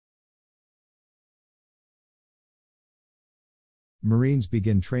Marines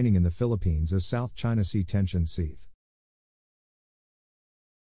begin training in the Philippines as South China Sea tensions seethe.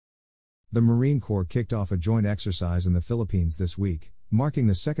 The Marine Corps kicked off a joint exercise in the Philippines this week, marking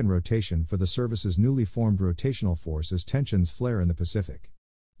the second rotation for the service's newly formed rotational force as tensions flare in the Pacific.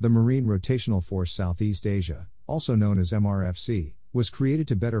 The Marine Rotational Force-Southeast Asia, also known as MRF-SEA, was created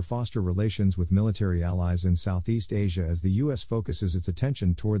to better foster relations with military allies in Southeast Asia as the U.S. focuses its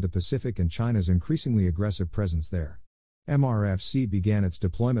attention toward the Pacific and China's increasingly aggressive presence there. MRF-SEA began its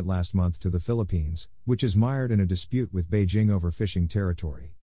deployment last month to the Philippines, which is mired in a dispute with Beijing over fishing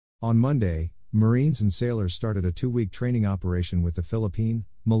territory. On Monday, Marines and sailors started a 2-week training operation with the Philippine,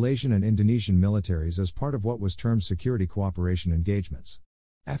 Malaysian and Indonesian militaries as part of what was termed security cooperation engagements.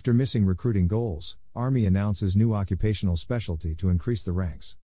 After missing recruiting goals, Army announces new occupational specialty to increase the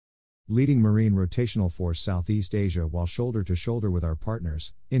ranks. Leading Marine Rotational Force-Southeast Asia while shoulder to shoulder with our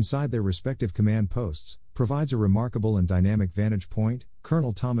partners, inside their respective command posts, provides a remarkable and dynamic vantage point,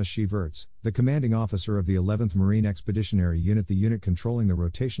 Colonel Thomas Seethe, the commanding officer of the 11th Marine Expeditionary Unit, the unit controlling the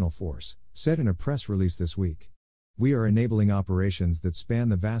rotational force, said in a press release this week. "We are enabling operations that span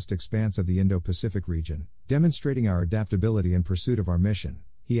the vast expanse of the Indo-Pacific region, demonstrating our adaptability in pursuit of our mission,"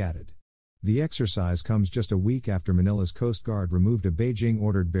 he added. The exercise comes just a week after Manila's Coast Guard removed a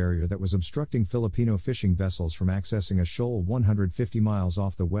Beijing-ordered barrier that was obstructing Filipino fishing vessels from accessing a shoal 150 miles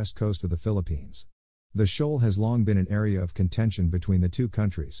off the west coast of the Philippines. The shoal has long been an area of contention between the two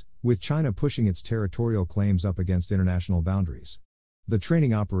countries, with China pushing its territorial claims up against international boundaries. The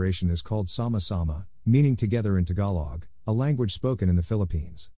training operation is called Sama-Sama, meaning together in Tagalog, a language spoken in the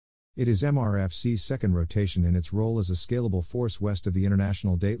Philippines. It is MRF-SEA's second rotation in its role as a scalable force west of the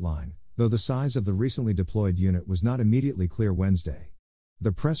international dateline, though the size of the recently deployed unit was not immediately clear Wednesday.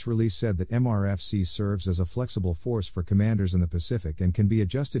 The press release said that MRF-SEA serves as a flexible force for commanders in the Pacific and can be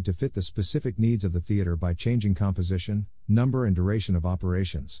adjusted to fit the specific needs of the theater by changing composition, number and duration of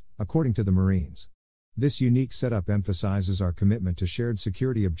operations, according to the Marines. This unique setup emphasizes our commitment to shared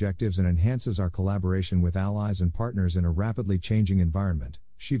security objectives and enhances our collaboration with allies and partners in a rapidly changing environment,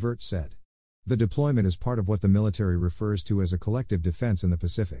 Seethe said. The deployment is part of what the military refers to as a collective defense in the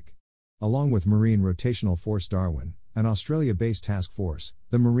Pacific. Along with Marine Rotational Force Darwin, an Australia-based task force,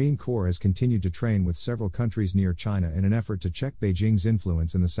 the Marine Corps has continued to train with several countries near China in an effort to check Beijing's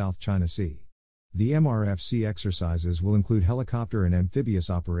influence in the South China Sea. The MRF-SEA exercises will include helicopter and amphibious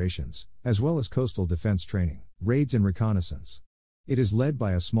operations, as well as coastal defense training, raids and reconnaissance. It is led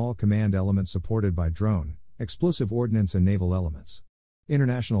by a small command element supported by drone, explosive ordnance and naval elements.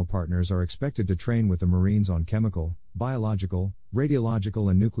 International partners are expected to train with the Marines on chemical, biological,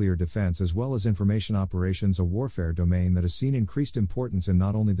 radiological and nuclear defense as well as information operations, a warfare domain that has seen increased importance in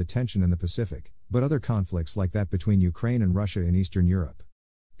not only the tension in the Pacific, but other conflicts like that between Ukraine and Russia in Eastern Europe.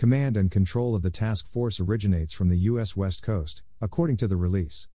 Command and control of the task force originates from the U.S. West Coast, according to the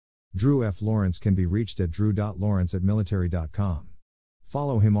release. Drew F. Lawrence can be reached at drew.lawrence@military.com.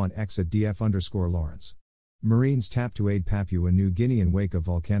 Follow him on X at @df_Lawrence. Marines tap to aid Papua New Guinea in wake of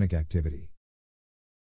volcanic activity.